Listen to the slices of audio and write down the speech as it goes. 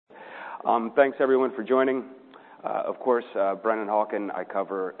Thanks everyone for joining. Of course, Brennan Hawken, I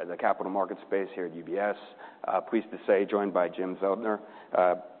cover the capital market space here at UBS. Pleased to say, joined by Jim Zelter,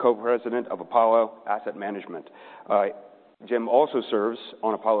 co-president of Apollo Asset Management. Jim also serves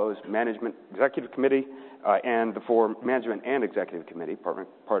on Apollo's management executive committee and the management and executive committee,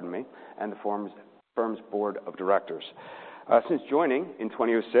 pardon me, and the firm's board of directors. Since joining in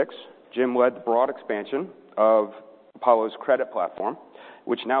 2006, Jim led the broad expansion of Apollo's credit platform,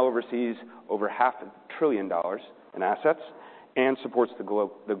 which now oversees over $500 billion in assets and supports the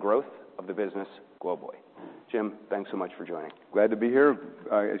growth of the business globally. Jim, thanks so much for joining. Glad to be here.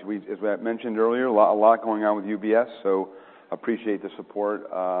 As I mentioned earlier, a lot going on with UBS, so appreciate the support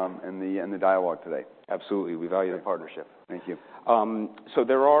and the dialogue today. Absolutely. We value the partnership. Thank you. So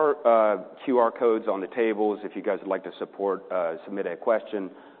there are QR codes on the tables. If you guys would like to submit a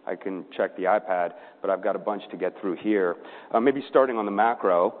question, I can check the iPad, but I've got a bunch to get through here. Maybe starting on the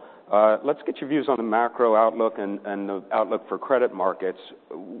macro, let's get your views on the macro outlook and the outlook for credit markets.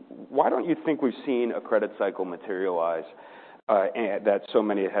 Why don't you think we've seen a credit cycle materialize that so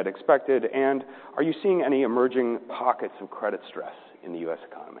many had expected? And are you seeing any emerging pockets of credit stress in the U.S.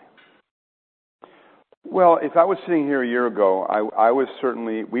 economy? Well, if I was sitting here a year ago,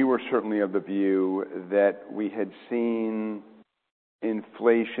 we were certainly of the view that we had seen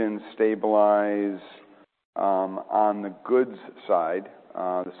inflation stabilize on the goods side.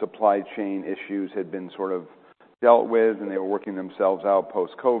 The supply chain issues had been sort of dealt with, and they were working themselves out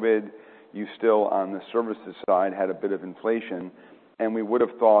post-COVID. You still, on the services side, had a bit of inflation, and we would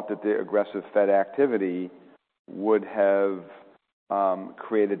have thought that the aggressive Fed activity would have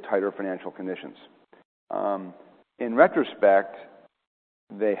created tighter financial conditions. In retrospect,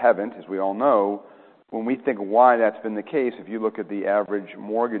 they haven't, as we all know. When we think why that's been the case, if you look at the average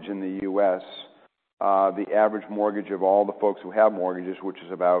mortgage in the U.S., the average mortgage of all the folks who have mortgages, which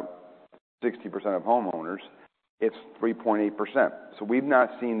is about 60% of homeowners, it's 3.8%. So we've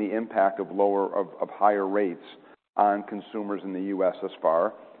not seen the impact of higher rates on consumers in the U.S. thus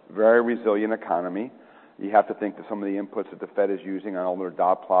far. Very resilient economy. You have to think that some of the inputs that the Fed is using on all their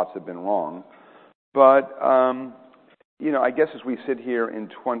dot plots have been wrong. But, I guess as we sit here in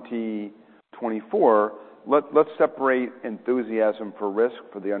 2024, let's separate enthusiasm for risk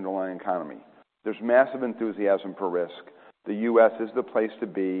for the underlying economy. There's massive enthusiasm for risk. The U.S. is the place to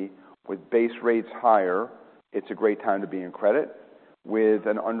be. With base rates higher, it's a great time to be in credit. With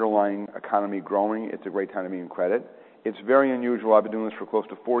an underlying economy growing, it's a great time to be in credit. It's very unusual. I've been doing this for close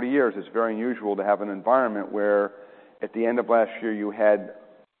to 40 years. It's very unusual to have an environment where at the end of last year you had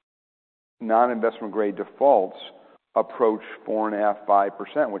non-investment grade defaults approach 4.5%,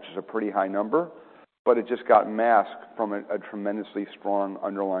 5%, which is a pretty high number, but it just got masked from a tremendously strong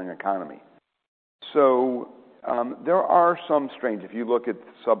underlying economy. So there are some strains. If you look at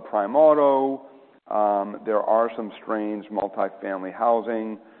subprime auto, there are some strains, multifamily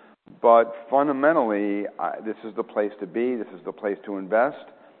housing, but fundamentally, this is the place to be, this is the place to invest,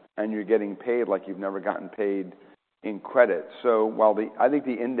 and you're getting paid like you've never gotten paid in credit. So while I think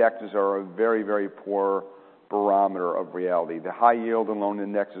the indexes are a very, very poor barometer of reality. The high yield and loan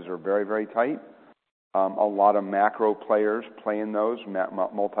indexes are very, very tight. A lot of macro players play in those,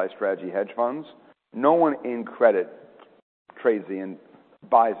 multi-strategy hedge funds. No one in credit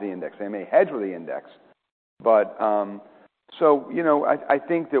buys the index. They may hedge with the index. But, I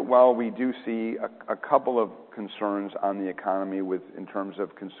think that while we do see a couple of concerns on the economy in terms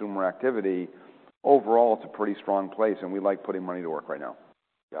of consumer activity, overall it's a pretty strong place, and we like putting money to work right now.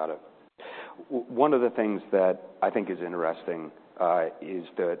 Got it. One of the things that I think is interesting is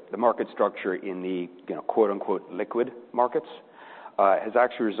the market structure in the quote-unquote liquid markets has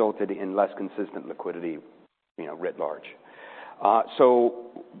actually resulted in less consistent liquidity, writ large.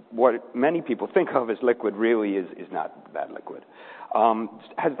 So what many people think of as liquid really is not that liquid.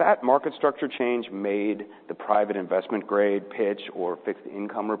 Has that market structure change made the private investment grade pitch or fixed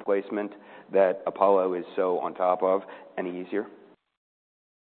income replacement that Apollo is so on top of any easier?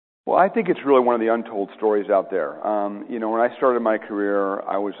 Well, I think it's really one of the untold stories out there. When I started my career,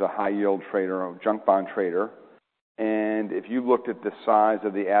 I was a high-yield trader, a junk bond trader. And if you looked at the size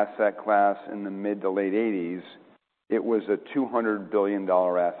of the asset class in the mid to late 80s, it was a $200 billion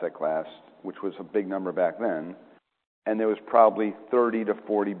asset class, which was a big number back then. And there was probably 30 to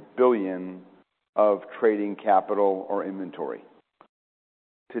 40 billion of trading capital or inventory.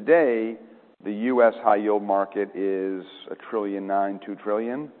 Today, the U.S. high-yield market is $1.9 trillion, $2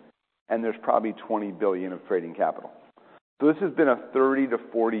 trillion, and there's probably 20 billion of trading capital. So this has been a 30 to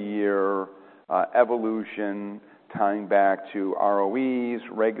 40 year evolution tying back to ROEs,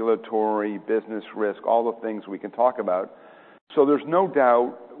 regulatory, business risk, all the things we can talk about. So there's no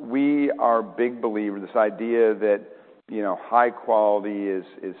doubt we are big believers, this idea that, high quality is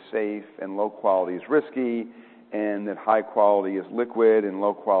safe and low quality is risky, and that high quality is liquid and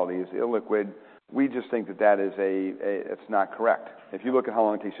low quality is illiquid. We just think that it's not correct. If you look at how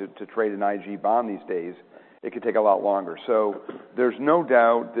long it takes to trade an IG bond these days, it could take a lot longer. So there's no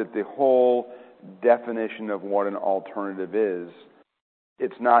doubt that the whole definition of what an alternative is,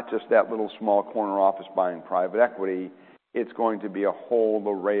 it's not just that little small corner office buying private equity. It's going to be a whole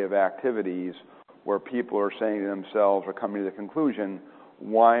array of activities where people are saying to themselves or coming to the conclusion,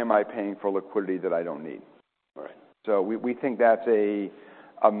 why am I paying for liquidity that I don't need? Right. So we think that's a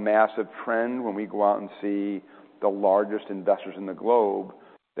massive trend when we go out and see the largest investors in the globe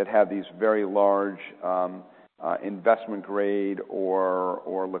that have these very large investment grade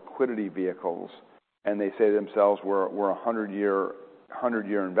or liquidity vehicles, and they say to themselves, we're a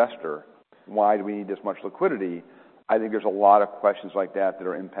 100-year investor. Why do we need this much liquidity? I think there's a lot of questions like that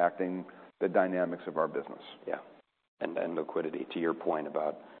are impacting the dynamics of our business. Yeah, and liquidity, to your point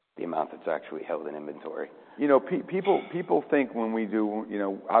about the amount that's actually held in inventory. People think when we do,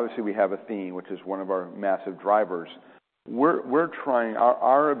 obviously we have a theme, which is one of our massive drivers. We're trying,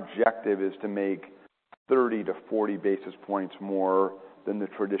 our objective is to make 30 to 40 basis points more than the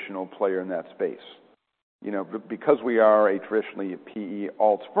traditional player in that space. Because we are a traditionally PE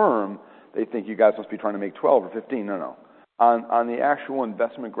alts firm, they think you guys must be trying to make 12 or 15. No. On the actual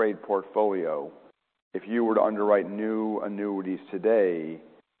investment grade portfolio, if you were to underwrite new annuities today,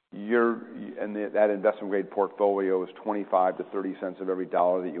 that investment grade portfolio is 25 to 30 cents of every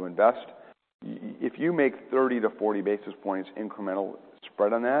dollar that you invest. If you make 30 to 40 basis points incremental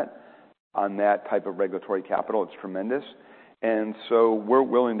spread on that type of regulatory capital, it's tremendous. And so we're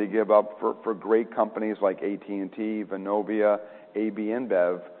willing to give up for great companies like AT&T, Vonovia, AB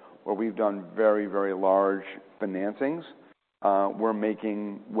InBev, where we've done very, very large financings. We're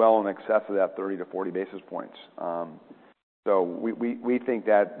making well in excess of that 30 to 40 basis points. So we think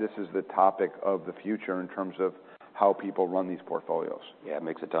that this is the topic of the future in terms of how people run these portfolios. Yeah, it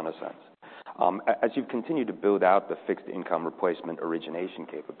makes a ton of sense. As you've continued to build out the fixed income replacement origination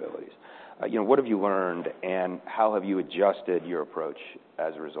capabilities, what have you learned and how have you adjusted your approach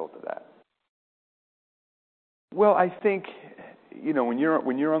as a result of that? Well, I think, when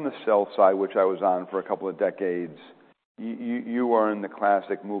you're on the sell side, which I was on for a couple of decades, you are in the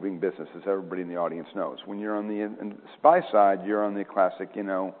classic moving business, as everybody in the audience knows. When you're on the buy side, you're on the classic,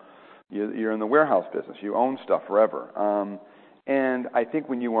 you're in the warehouse business. You own stuff forever. And I think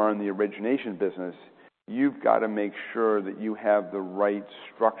when you are in the origination business, you've got to make sure that you have the right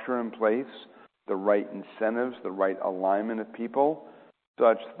structure in place, the right incentives, the right alignment of people,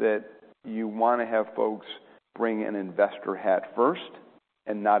 such that you want to have folks bring an investor hat first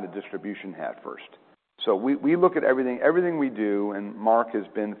and not a distribution hat first. So we look at everything we do, and Mark has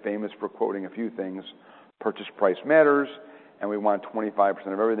been famous for quoting a few things. Purchase price matters, and we want 25%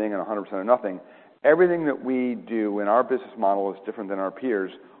 of everything and 100% of nothing. Everything that we do in our business model is different than our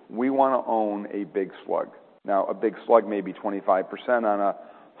peers. We want to own a big slug. Now, a big slug may be 25% on a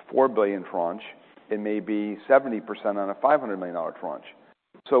 $4 billion tranche. It may be 70% on a $500 million tranche.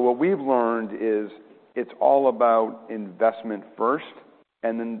 So what we've learned is it's all about investment first,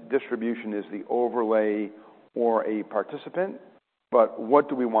 and then distribution is the overlay or a participant. But what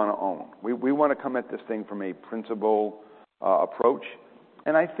do we want to own? We want to come at this thing from a principal approach.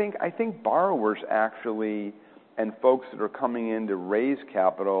 And I think borrowers actually, and folks that are coming in to raise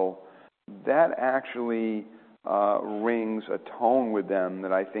capital, that actually rings a tone with them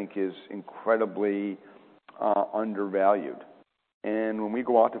that I think is incredibly undervalued. And when we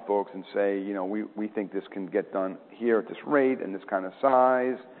go out to folks and say, we think this can get done here at this rate and this kind of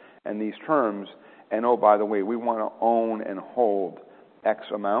size and these terms, and oh, by the way, we want to own and hold X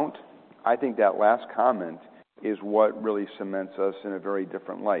amount, I think that last comment is what really cements us in a very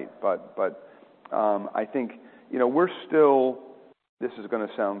different light. But I think, we're still, this is going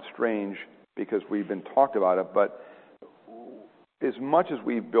to sound strange because we've been talked about it, but as much as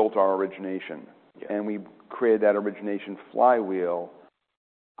we've built our origination and we created that origination flywheel,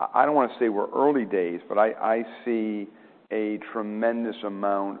 I don't want to say we're early days, but I see a tremendous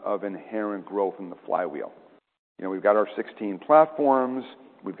amount of inherent growth in the flywheel. We've got our 16 platforms.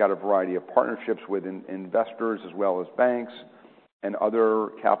 We've got a variety of partnerships with investors as well as banks and other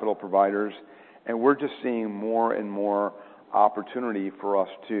capital providers. And we're just seeing more and more opportunity for us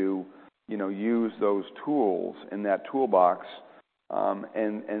to, use those tools in that toolbox.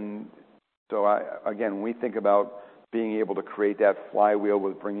 And so again, when we think about being able to create that flywheel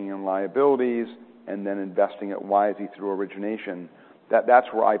with bringing in liabilities and then investing it wisely through origination, that's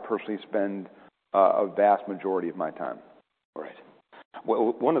where I personally spend a vast majority of my time. Right.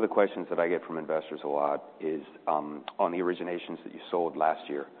 Well, one of the questions that I get from investors a lot is on the originations that you sold last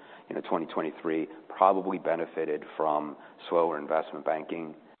year. 2023 probably benefited from slower investment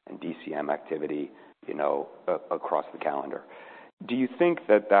banking and DCM activity, across the calendar. Do you think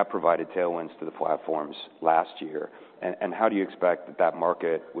that provided tailwinds to the platforms last year? And how do you expect that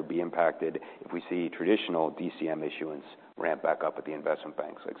market would be impacted if we see traditional DCM issuance ramp back up at the investment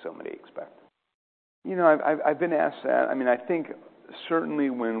banks like so many expect? I've been asked that. I mean, I think certainly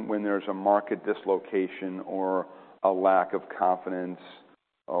when there's a market dislocation or a lack of confidence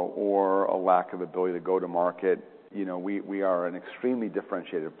or a lack of ability to go to market, we are an extremely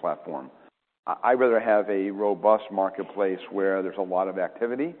differentiated platform. I'd rather have a robust marketplace where there's a lot of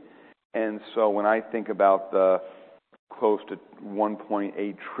activity. And so when I think about the close to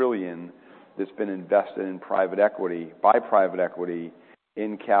 $1.8 trillion that's been invested in private equity, by private equity,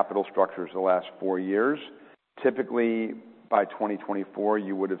 in capital structures the last 4 years, typically by 2024,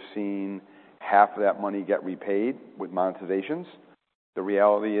 you would have seen half of that money get repaid with monetizations. The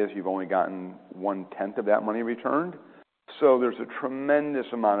reality is you've only gotten 1/10 of that money returned. So there's a tremendous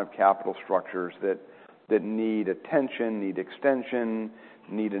amount of capital structures that need attention, need extension,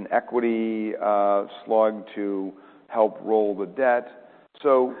 need an equity slug to help roll the debt.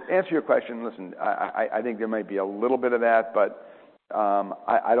 So answer your question, listen, I think there might be a little bit of that, but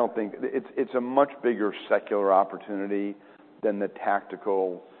I don't think it's a much bigger secular opportunity than the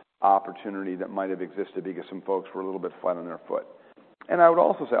tactical opportunity that might have existed because some folks were a little bit flat on their foot. And I would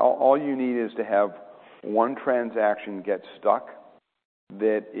also say all you need is to have one transaction get stuck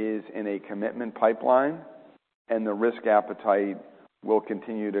that is in a commitment pipeline, and the risk appetite will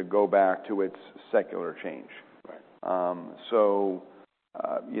continue to go back to its secular change. Right.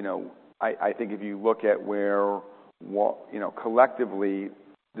 I think if you look at where, collectively,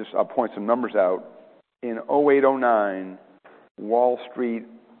 just I'll point some numbers out. In 2008-09, Wall Street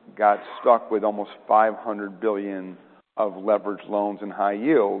got stuck with almost $500 billion of leveraged loans and high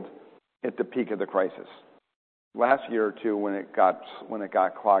yield at the peak of the crisis. Last year or two, when it got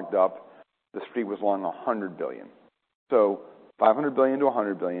clogged up, the street was long $100 billion. So $500 billion to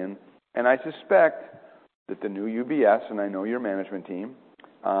 $100 billion, and I suspect that the new UBS, and I know your management team,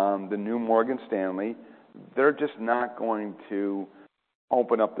 the new Morgan Stanley, they're just not going to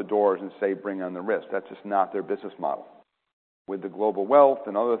open up the doors and say, bring on the risk. That's just not their business model with the global wealth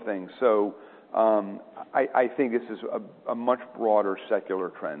and other things. So I think this is a much broader secular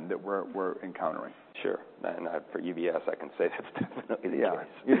trend that we're encountering. Sure. And for UBS, I can say that's definitely the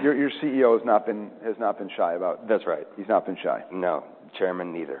case. Your CEO has not been shy about. That's right. He's not been shy. No,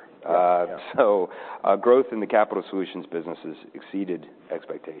 chairman neither. Yeah. So growth in the capital solutions businesses exceeded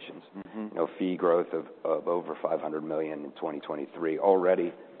expectations. Mm-hmm. Fee growth of over $500 million in 2023,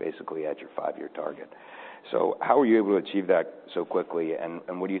 already basically at your 5-year target. So how were you able to achieve that so quickly,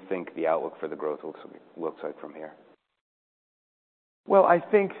 and what do you think the outlook for the growth looks like from here? Well, I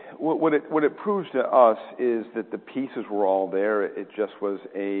think what it proves to us is that the pieces were all there. It just was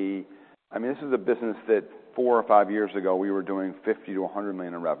this is a business that 4 or 5 years ago we were doing $50 to $100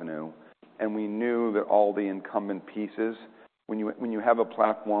 million in revenue, and we knew that all the incumbent pieces, when you have a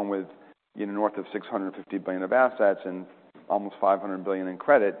platform with north of $650 billion of assets and almost $500 billion in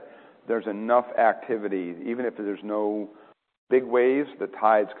credit, there's enough activity, even if there's no big waves, the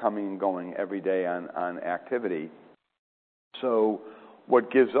tide's coming and going every day on activity. So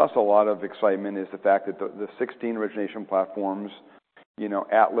what gives us a lot of excitement is the fact that the 16 origination platforms,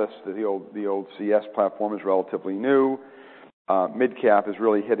 Atlas, the old CS platform, is relatively new. Midcap is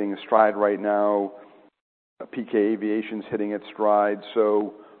really hitting a stride right now. PK Aviation's hitting its stride.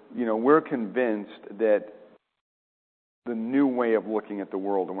 So, we're convinced that the new way of looking at the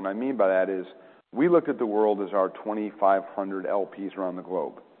world, and what I mean by that is we look at the world as our 2,500 LPs around the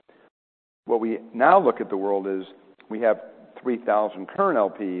globe. What we now look at the world is we have 3,000 current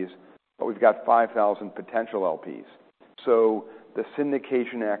LPs, but we've got 5,000 potential LPs. So the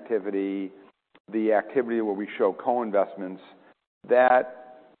syndication activity, the activity where we show co-investments,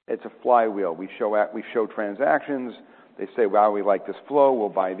 that it's a flywheel. We show transactions. They say, wow, we like this flow. We'll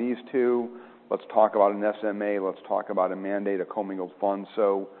buy these two. Let's talk about an SMA. Let's talk about a mandate, a commingled fund.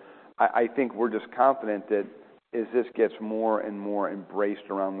 So I think we're just confident that as this gets more and more embraced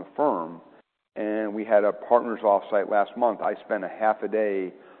around the firm, and we had a partners offsite last month, I spent a half a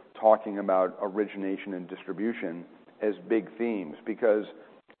day talking about origination and distribution as big themes, because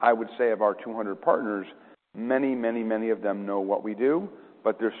I would say of our 200 partners, many, many, many of them know what we do,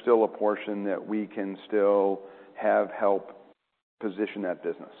 but there's still a portion that we can still have help position that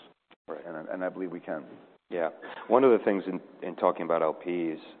business. Right. And I believe we can. Yeah. One of the things in talking about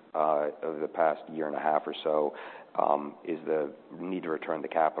LPs over the past year and a half or so is the need to return the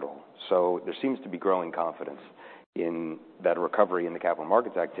capital. So there seems to be growing confidence in that recovery in the capital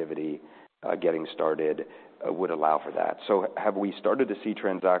markets activity getting started would allow for that. So have we started to see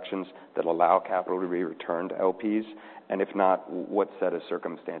transactions that allow capital to be returned to LPs? And if not, what set of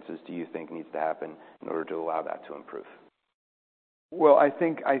circumstances do you think needs to happen in order to allow that to improve? Well, I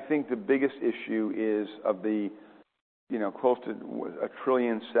think the biggest issue is of the, close to $1.7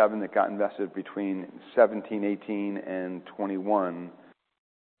 trillion that got invested between 17, 18, and 21.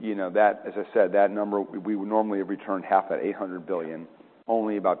 That, as I said, that number, we would normally have returned half that, $800 billion.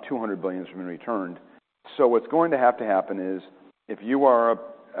 Only about $200 billion has been returned. So what's going to happen is, if you are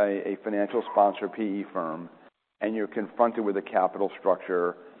a financial sponsor PE firm and you're confronted with a capital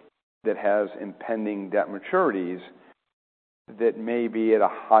structure that has impending debt maturities that may be at a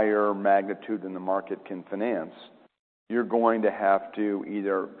higher magnitude than the market can finance, you're going to have to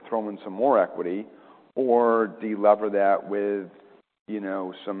either throw in some more equity or de-lever that with,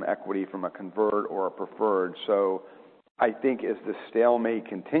 some equity from a convert or a preferred. So I think as the stalemate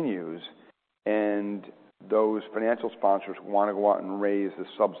continues and those financial sponsors want to go out and raise the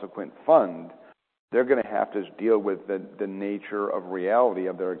subsequent fund, they're going to have to deal with the nature of reality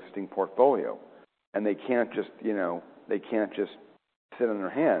of their existing portfolio. And they can't just, sit on their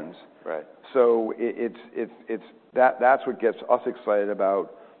hands. Right. So that's what gets us excited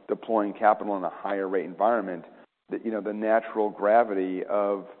about deploying capital in a higher rate environment. That, the natural gravity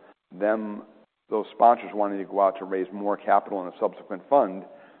of them, those sponsors wanting to go out to raise more capital in a subsequent fund,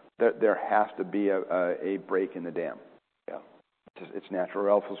 there has to be a break in the dam. Yeah. It's natural, or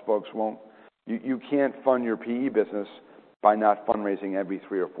else those folks won't. You can't fund your PE business by not fundraising every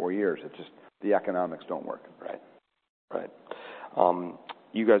 3 or 4 years. It's just the economics don't work. Right.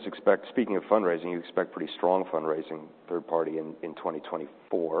 You guys expect, speaking of fundraising, you expect pretty strong fundraising, third party in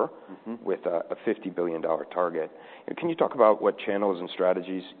 2024 with a $50 billion target. Can you talk about what channels and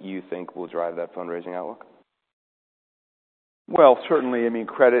strategies you think will drive that fundraising outlook? Well, certainly. I mean,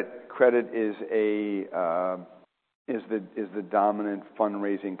 credit is the dominant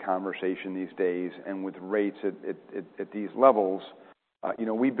fundraising conversation these days, and with rates at these levels,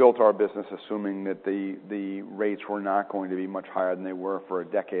 we built our business assuming that the rates were not going to be much higher than they were for a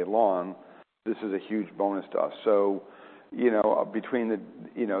decade long. This is a huge bonus to us. So, between the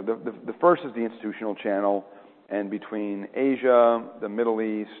first is the institutional channel, and between Asia, the Middle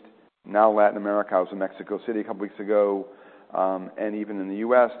East, now Latin America. I was in Mexico City a couple weeks ago. And even in the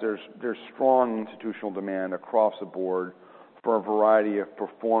U.S., there's strong institutional demand across the board for a variety of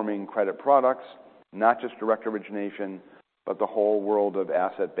performing credit products, not just direct origination, but the whole world of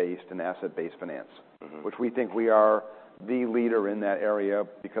asset-based and asset-based finance, which we think we are the leader in that area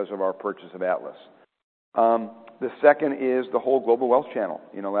because of our purchase of Atlas. The second is the whole global wealth channel.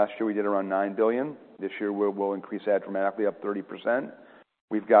 Last year we did around $9 billion. This year we'll increase that dramatically, up 30%.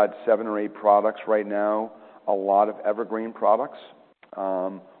 We've got 7 or 8 products right now. A lot of evergreen products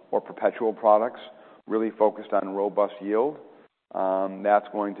or perpetual products, really focused on robust yield. That's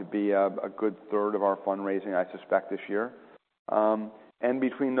going to be a good third of our fundraising, I suspect, this year. And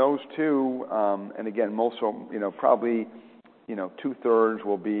between those two, and again, probably 2/3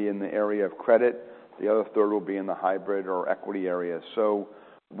 will be in the area of credit. The other third will be in the hybrid or equity area. So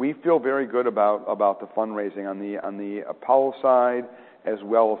we feel very good about the fundraising on the Apollo side as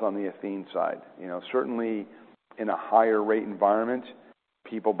well as on the Athene side. Certainly in a higher rate environment,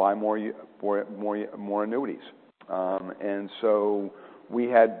 people buy more annuities. And so we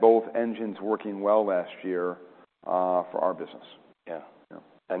had both engines working well last year for our business. Yeah.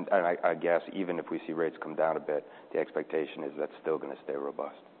 And I guess even if we see rates come down a bit, the expectation is that's still going to stay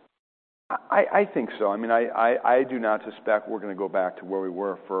robust. I think so. I mean, I do not suspect we're going to go back to where we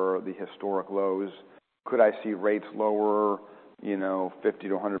were for the historic lows. Could I see rates lower, 50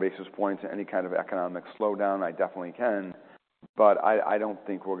 to 100 basis points, any kind of economic slowdown? I definitely can. But I don't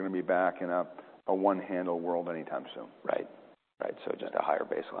think we're going to be back in a one-handle world anytime soon. Right. So just a higher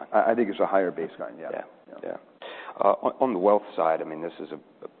baseline. I think it's a higher baseline, yeah. On the wealth side, I mean, this is a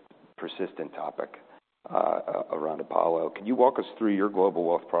persistent topic around Apollo. Can you walk us through your global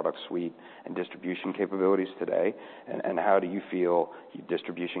wealth product suite and distribution capabilities today? And how do you feel your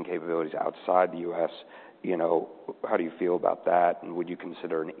distribution capabilities outside the U.S., how do you feel about that? And would you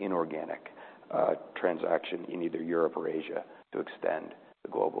consider an inorganic transaction in either Europe or Asia to extend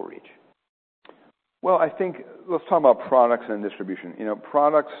the global reach? Well, I think let's talk about products and distribution.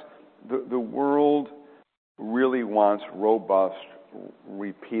 Products, the world really wants robust,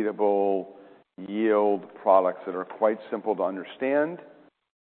 repeatable yield products that are quite simple to understand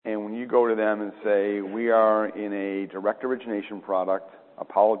And when you go to them and say, we are in a direct origination product,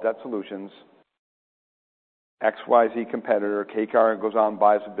 Apollo Debt Solutions, XYZ competitor, KKR goes out and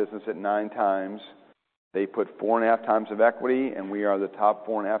buys a business at 9 times. They put 4.5 times of equity, and we are the top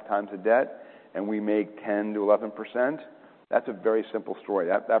 4.5 times of debt, and we make 10 to 11%. That's a very simple story.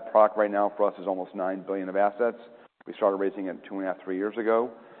 That product right now for us is almost $9 billion of assets. We started raising it 2.5, 3 years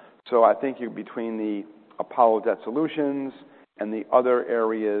ago. So I think between the Apollo Debt Solutions and the other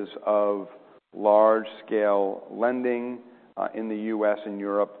areas of large-scale lending in the U.S. and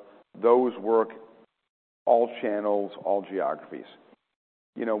Europe, those work all channels, all geographies.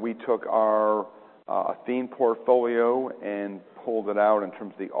 You know, we took our Athene portfolio and pulled it out in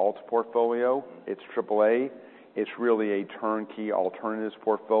terms of the alts portfolio. It's AAA. It's really a turnkey alternatives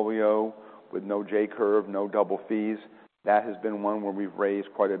portfolio with no J-curve, no double fees. That has been one where we've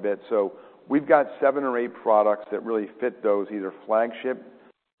raised quite a bit. So we've got 7 or 8 products that really fit those either flagship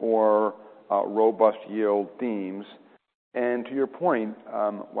or robust yield themes. And to your point,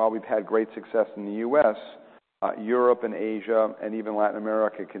 while we've had great success in the U.S., Europe and Asia and even Latin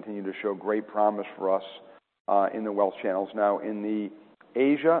America continue to show great promise for us in the wealth channels. Now, in the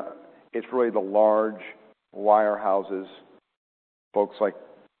Asia, it's really the large wirehouses, folks like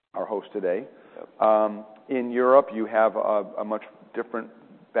our host today. Yep. In Europe, you have a much different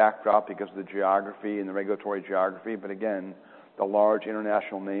backdrop because of the geography and the regulatory geography. But again, the large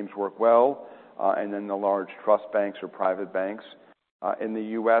international names work well, and then the large trust banks or private banks. In the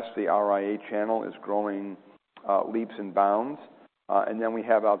U.S., the RIA channel is growing leaps and bounds. And then we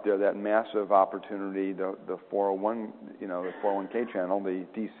have out there that massive opportunity, the 401, the 401k channel, the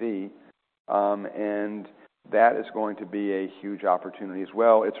DC, and that is going to be a huge opportunity as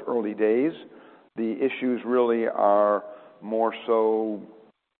well. It's early days. The issues really are more so,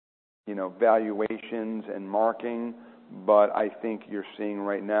 valuations and marking. But I think you're seeing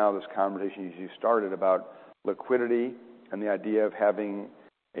right now this conversation you started about liquidity and the idea of having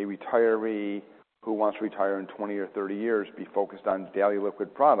a retiree who wants to retire in 20 or 30 years be focused on daily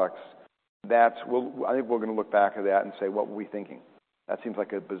liquid products. I think we're going to look back at that and say, what were we thinking? That seems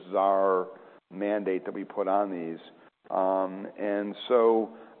like a bizarre mandate that we put on these. And so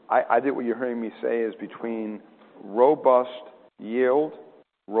I think what you're hearing me say is between robust yield,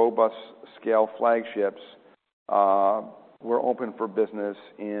 robust scale flagships, we're open for business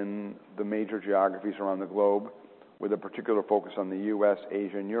in the major geographies around the globe with a particular focus on the U.S.,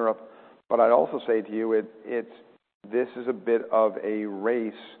 Asia, and Europe. But I'd also say to you, this is a bit of a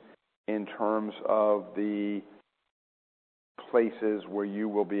race in terms of the places where you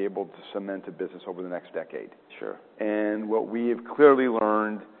will be able to cement a business over the next decade. Sure. And what we have clearly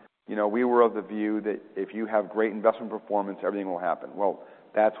learned, we were of the view that if you have great investment performance, everything will happen. Well,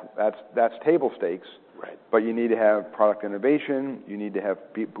 that's table stakes. Right. But you need to have product innovation. You need to have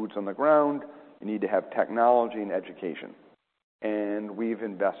boots on the ground. You need to have technology and education. And we've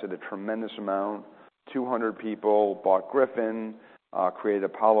invested a tremendous amount. 200 people bought Griffin, created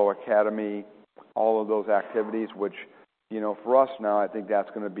Apollo Academy, all of those activities, which, for us now, I think that's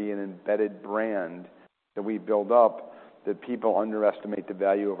going to be an embedded brand that we build up, that people underestimate the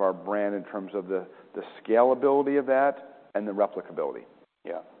value of our brand in terms of the scalability of that and the replicability.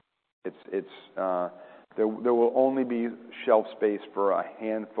 Yeah. There will only be shelf space for a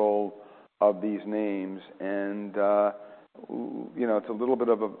handful of these names, and it's a little bit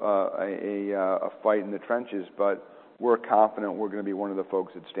of a fight in the trenches, but we're confident we're going to be one of the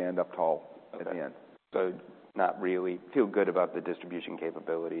folks that stand up tall at the end. So not really feel good about the distribution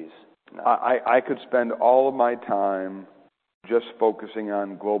capabilities. No. I could spend all of my time just focusing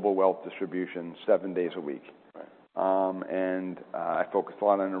on global wealth distribution 7 days a week. And I focus a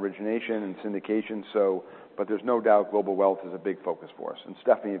lot on origination and syndication. But there's no doubt global wealth is a big focus for us. And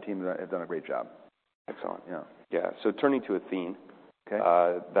Stephanie and the team have done a great job. Excellent. Yeah. So turning to Athene, okay.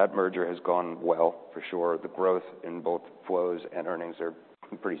 That merger has gone well for sure. The growth in both flows and earnings are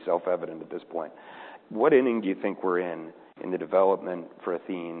pretty self-evident at this point. What inning do you think we're in the development for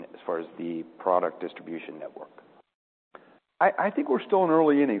Athene as far as the product distribution network? I think we're still in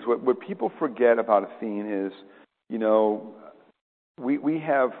early innings. What people forget about Athene is, we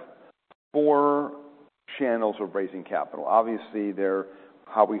have 4 channels of raising capital. Obviously, they're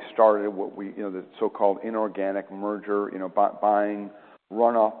how we started the so-called inorganic merger, buying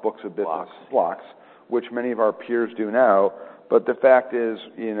runoff books of business blocks, which many of our peers do now. But the fact is,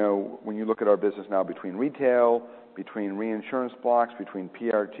 when you look at our business now between retail, between reinsurance blocks, between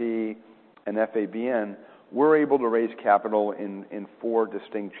PRT and FABN, we're able to raise capital in 4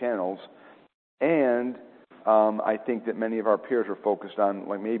 distinct channels. And I think that many of our peers are focused on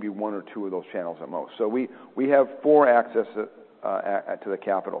like maybe 1 or 2 of those channels at most. So we have 4 access to the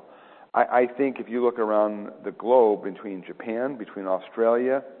capital. I think if you look around the globe, between Japan, between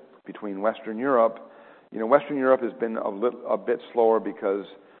Australia, between Western Europe, Western Europe has been a bit slower because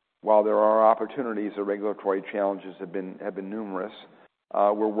while there are opportunities, the regulatory challenges have been numerous.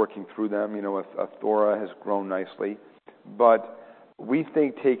 We're working through them. Athora has grown nicely, but we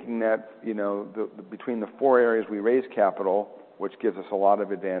think taking that, between the four areas we raise capital, which gives us a lot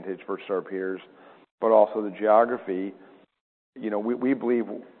of advantage versus our peers, but also the geography. We believe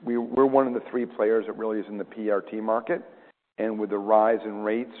we're one of the three players that really is in the PRT market, and with the rise in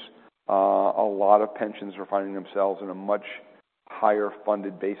rates, a lot of pensions are finding themselves in a much higher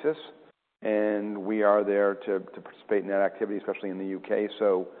funded basis, and we are there to participate in that activity, especially in the UK.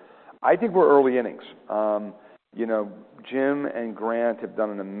 So I think we're early innings. Jim and Grant have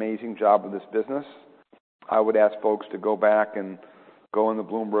done an amazing job with this business. I would ask folks to go back and go in the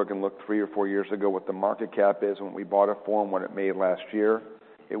Bloomberg and look 3 or 4 years ago what the market cap is when we bought it for and what it made last year.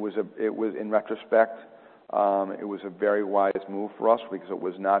 It was in retrospect, it was a very wise move for us because it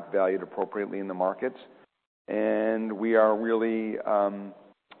was not valued appropriately in the markets. And we are really,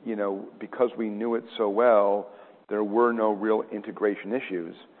 because we knew it so well, there were no real integration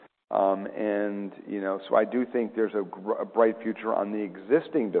issues. So I do think there's a bright future on the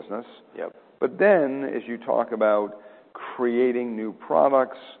existing business. Yep. But then, as you talk about creating new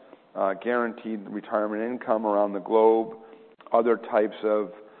products, guaranteed retirement income around the globe, other types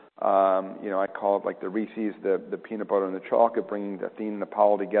of, I call it like the Reese's, the peanut butter and the chocolate, bringing Athene and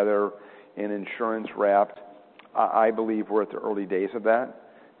Apollo together in insurance wrapped. I believe we're at the early days of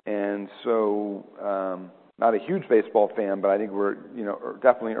that. And so, not a huge baseball fan, but I think we're,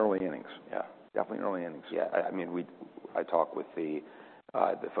 definitely early innings. Yeah. Definitely early innings. Yeah. I talk with the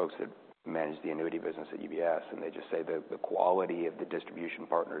folks that manage the annuity business at UBS, and they just say the quality of the distribution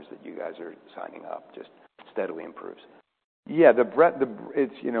partners that you guys are signing up just steadily improves. Yeah, the breadth,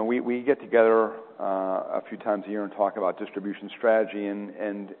 we get together a few times a year and talk about distribution strategy,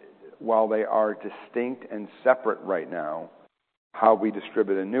 and while they are distinct and separate right now, how we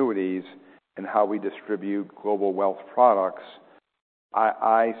distribute annuities and how we distribute global wealth products,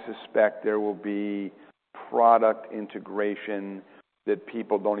 I suspect there will be product integration that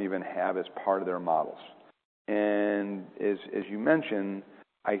people don't even have as part of their models. And as you mentioned,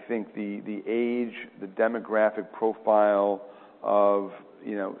 I think the age, the demographic profile of,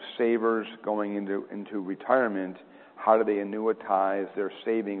 savers going into retirement, how do they annuitize their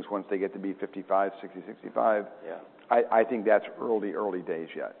savings once they get to be 55, 60, 65? Yeah. I think that's early days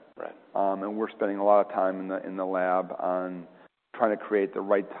yet. Right. And we're spending a lot of time in the lab on trying to create the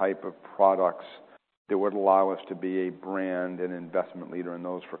right type of products that would allow us to be a brand and investment leader in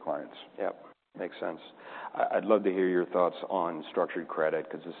those for clients. Yep. Makes sense. I'd love to hear your thoughts on structured credit,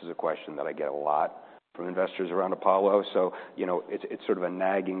 because this is a question that I get a lot from investors around Apollo. So, it's sort of a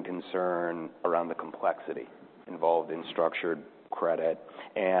nagging concern around the complexity involved in structured credit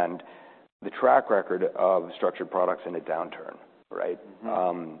and the track record of structured products in a downturn, right?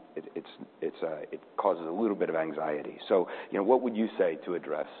 Mm-hmm. It causes a little bit of anxiety. So, what would you say to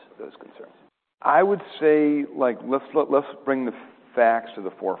address those concerns? I would say, let's bring the facts to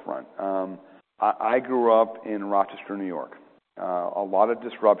the forefront. I grew up in Rochester, New York. A lot of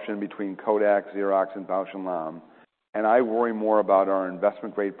disruption between Kodak, Xerox, and Bausch & Lomb. And I worry more about our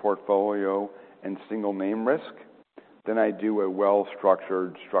investment-grade portfolio and single-name risk than I do a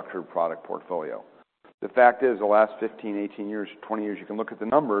well-structured, structured product portfolio. The fact is, the last 15, 18 years, 20 years, you can look at the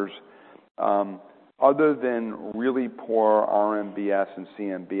numbers, other than really poor RMBS and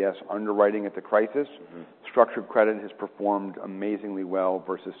CMBS underwriting at the crisis, mm-hmm. structured credit has performed amazingly well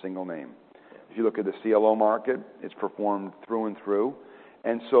versus single name. If you look at the CLO market, it's performed through and through.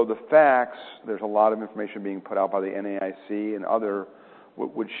 And so the facts, there's a lot of information being put out by the NAIC and other,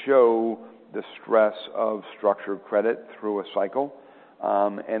 would show the stress of structured credit through a cycle,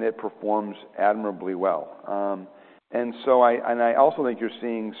 and it performs admirably well. And I also think you're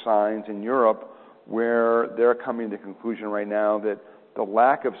seeing signs in Europe where they're coming to the conclusion right now that the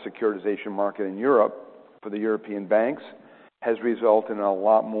lack of securitization market in Europe for the European banks has resulted in a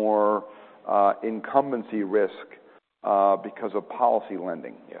lot more incumbency risk because of policy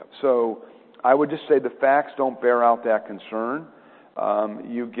lending. Yeah. So I would just say the facts don't bear out that concern.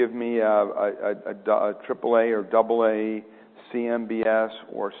 You give me a AAA or AA CMBS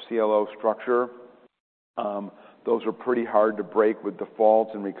or CLO structure, those are pretty hard to break with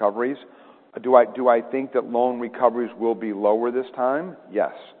defaults and recoveries. Do I think that loan recoveries will be lower this time?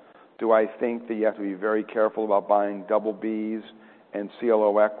 Yes. Do I think that you have to be very careful about buying double Bs and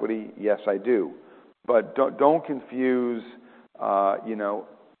CLO equity? Yes, I do. But don't confuse,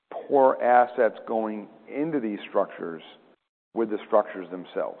 poor assets going into these structures with the structures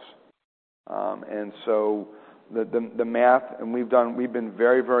themselves. And so the math, and we've been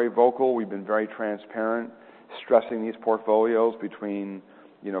very, very vocal. We've been very transparent, stressing these portfolios between,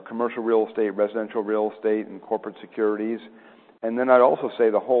 commercial real estate, residential real estate, and corporate securities. And then I'd also say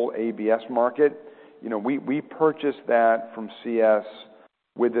the whole ABS market, we purchased that from CS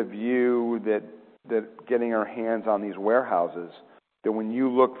with a view that getting our hands on these warehouses, that when you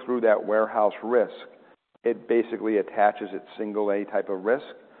look through that warehouse risk, it basically attaches its single A type of risk,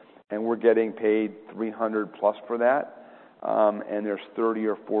 and we're getting paid 300 plus for that. And there's 30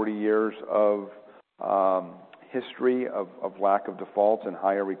 or 40 years of history of lack of defaults and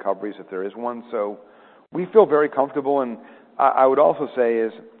higher recoveries if there is one. So we feel very comfortable. And I would also say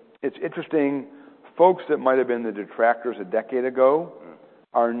it's interesting, folks that might have been the detractors a decade ago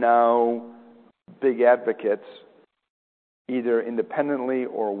are now big advocates, either independently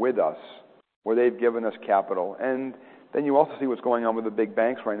or with us, where they've given us capital. And then you also see what's going on with the big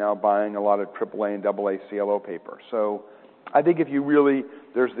banks right now buying a lot of AAA and AA CLO paper. So I think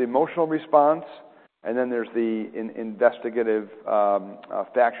there's the emotional response, and then there's the investigative,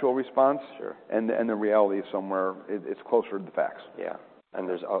 factual response. Sure. And the reality is somewhere, it's closer to the facts. Yeah. And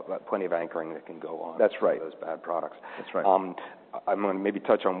there's plenty of anchoring that can go on. That's right. Those bad products. That's right. I'm going to maybe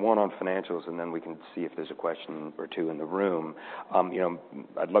touch on one on financials, and then we can see if there's a question or two in the room.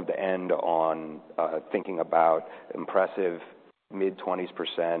 I'd love to end on thinking about impressive mid-20%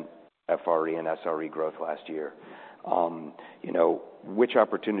 FRE and SRE growth last year. Which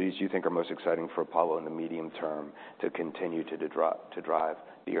opportunities do you think are most exciting for Apollo in the medium term to continue to drive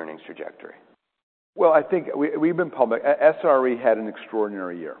the earnings trajectory? Well, I think we've been public. SRE had an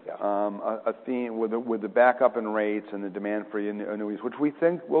extraordinary year. Yeah. A theme with the backup in rates and the demand for annuities, which we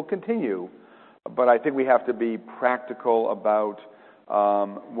think will continue. But I think we have to be practical about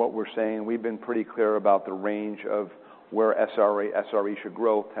what we're saying. We've been pretty clear about the range of where SRE should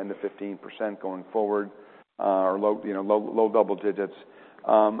grow, 10 to 15% going forward, or low double digits.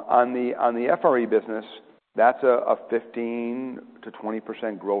 On the FRE business, that's a 15 to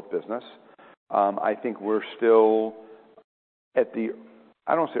 20% growth business. I think we're still at the,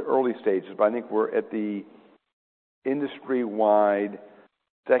 I don't want to say early stages, but I think we're at the industry-wide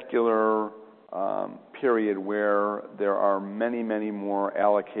secular period where there are many, many more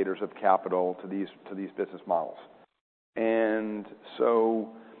allocators of capital to these business models. And so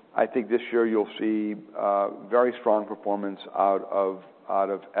I think this year you'll see very strong performance out of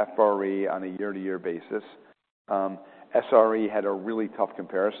FRE on a year-to-year basis. SRE had a really tough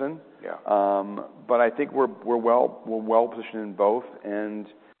comparison. Yeah. But I think we're well positioned in both, and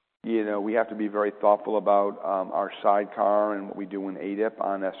we have to be very thoughtful about our sidecar and what we do in ADIP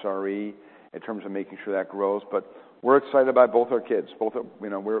on SRE in terms of making sure that grows. But we're excited about both our kids.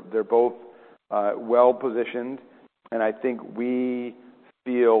 They're both well positioned, and I think we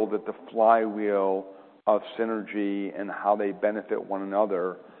feel that the flywheel of synergy and how they benefit one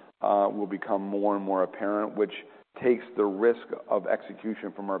another will become more and more apparent, which takes the risk of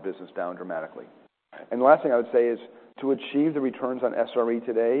execution from our business down dramatically. And the last thing I would say is to achieve the returns on SRE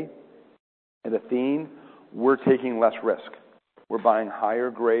today, and the theme, we're taking less risk. We're buying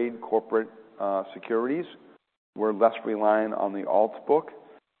higher grade corporate securities. We're less reliant on the alts book,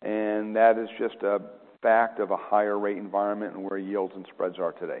 and that is just a fact of a higher rate environment and where yields and spreads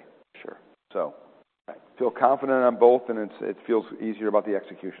are today. Sure. So I feel confident on both, and it feels easier about the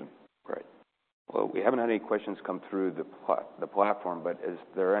execution. Great. Well, we haven't had any questions come through the platform, but is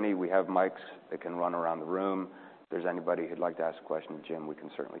there any? We have mics that can run around the room. If there's anybody who'd like to ask a question to Jim, we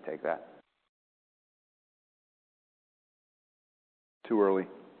can certainly take that. Too early.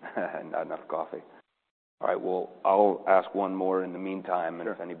 Not enough coffee. All right, well, I'll ask one more in the meantime, and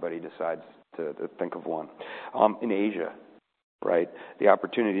Sure. If anybody decides to think of one. In Asia, right, the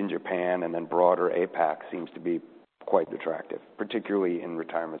opportunity in Japan and then broader APAC seems to be quite attractive, particularly in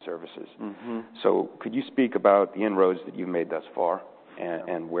retirement services. Mm-hmm. So could you speak about the inroads that you've made thus far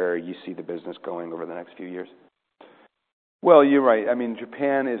and where you see the business going over the next few years? Well, you're right. I mean,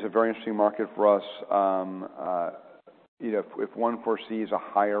 Japan is a very interesting market for us. If one foresees a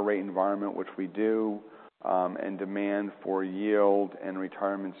higher rate environment, which we do, and demand for yield and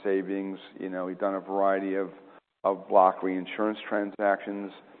retirement savings, we've done a variety of block reinsurance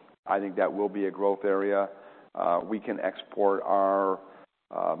transactions. I think that will be a growth area. We can export our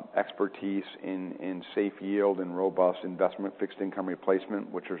expertise in safe yield and robust investment fixed income replacement,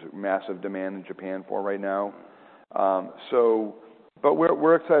 which there's massive demand in Japan for right now. But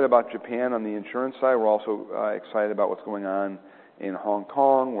we're excited about Japan on the insurance side. We're also excited about what's going on in Hong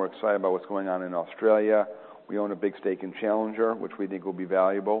Kong. We're excited about what's going on in Australia. We own a big stake in Challenger, which we think will be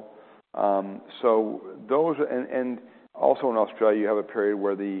valuable. So those, and also in Australia, you have a period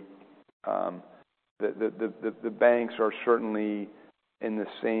where the banks are certainly in the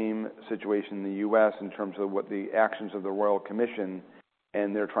same situation in the U.S. in terms of what the actions of the Royal Commission,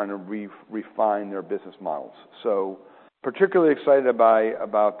 and they're trying to refine their business models. So particularly excited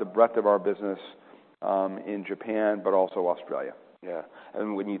about the breadth of our business in Japan, but also Australia. Yeah.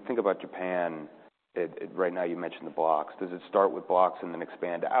 And when you think about Japan, right now you mentioned the blocks. Does it start with blocks and then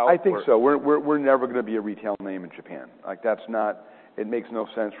expand out? I think so. We're never going to be a retail name in Japan. Like, that's not. It makes no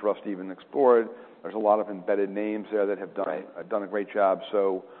sense for us to even explore it. There's a lot of embedded names there that have done a great job.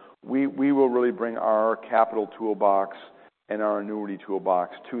 So we will really bring our capital toolbox and our annuity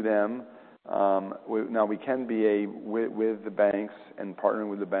toolbox to them. Now we can be with the banks and partnering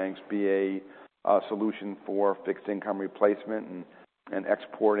with the banks, be a solution for fixed income replacement and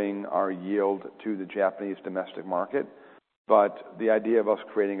exporting our yield to the Japanese domestic market. But the idea of us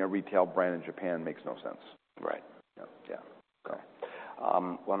creating a retail brand in Japan makes no sense. Right. Yeah. Okay.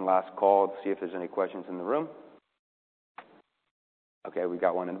 One last call to see if there's any questions in the room. Okay, we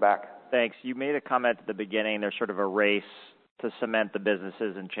got one in the back. Thanks. You made a comment at the beginning, there's sort of a race to cement the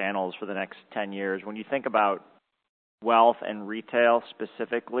businesses and channels for the next 10 years. When you think about wealth and retail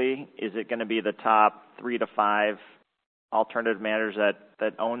specifically, is it going to be the top 3 to 5 alternative managers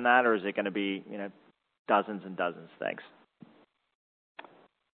that own that, or is it going to be, dozens and dozens? Thanks.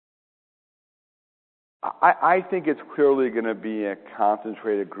 I think it's clearly going to be a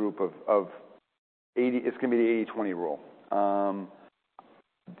concentrated group of 80. It's going to be the 80-20 rule.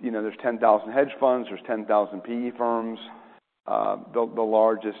 There's 10,000 hedge funds, there's 10,000 PE firms. The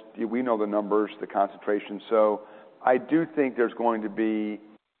largest, we know the numbers, the concentration. So I do think there's going to be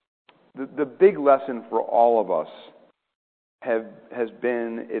the big lesson for all of us has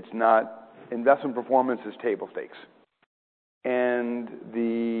been, it's not investment performance is table stakes, and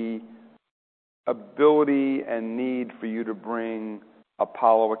the ability and need for you to bring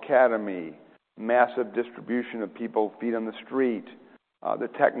Apollo Academy, massive distribution of people, feet on the street, the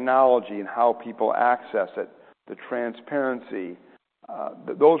technology and how people access it, the transparency,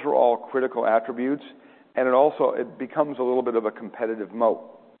 those are all critical attributes, and it becomes a little bit of a competitive moat.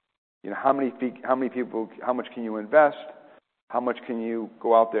 How much can you invest? How much can you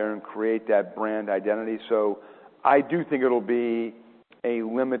go out there and create that brand identity? So I do think it'll be a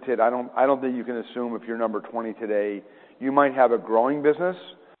limited. I don't think you can assume if you're number 20 today, you might have a growing business,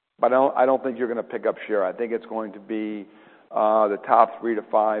 but I don't think you're going to pick up share. I think it's going to be the top 3 to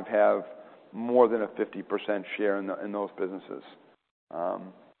 5 have more than a 50% share in those businesses.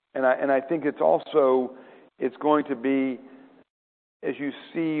 And I think it's going to be, as you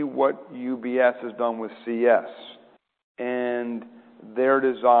see what UBS has done with CS and their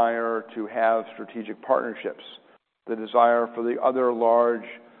desire to have strategic partnerships, the desire for the other large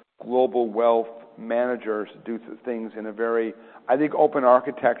global wealth managers to do things in a very, I think open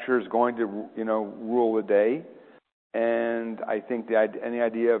architecture is going to, rule the day. And I think any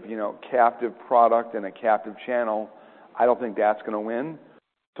idea of, captive product and a captive channel, I don't think that's going to win.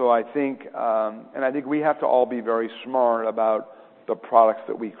 So I think we have to all be very smart about the products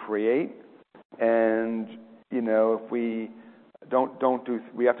that we create. And, if we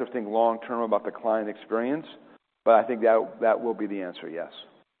we have to think long term about the client experience. But I think that will be the answer, yes.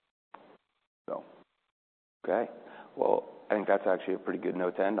 So. Okay. Well, I think that's actually a pretty good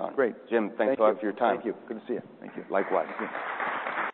note to end on. Great. Jim, thanks a lot for your time. Thank you. Good to see you. Thank you. Likewise. Thank you.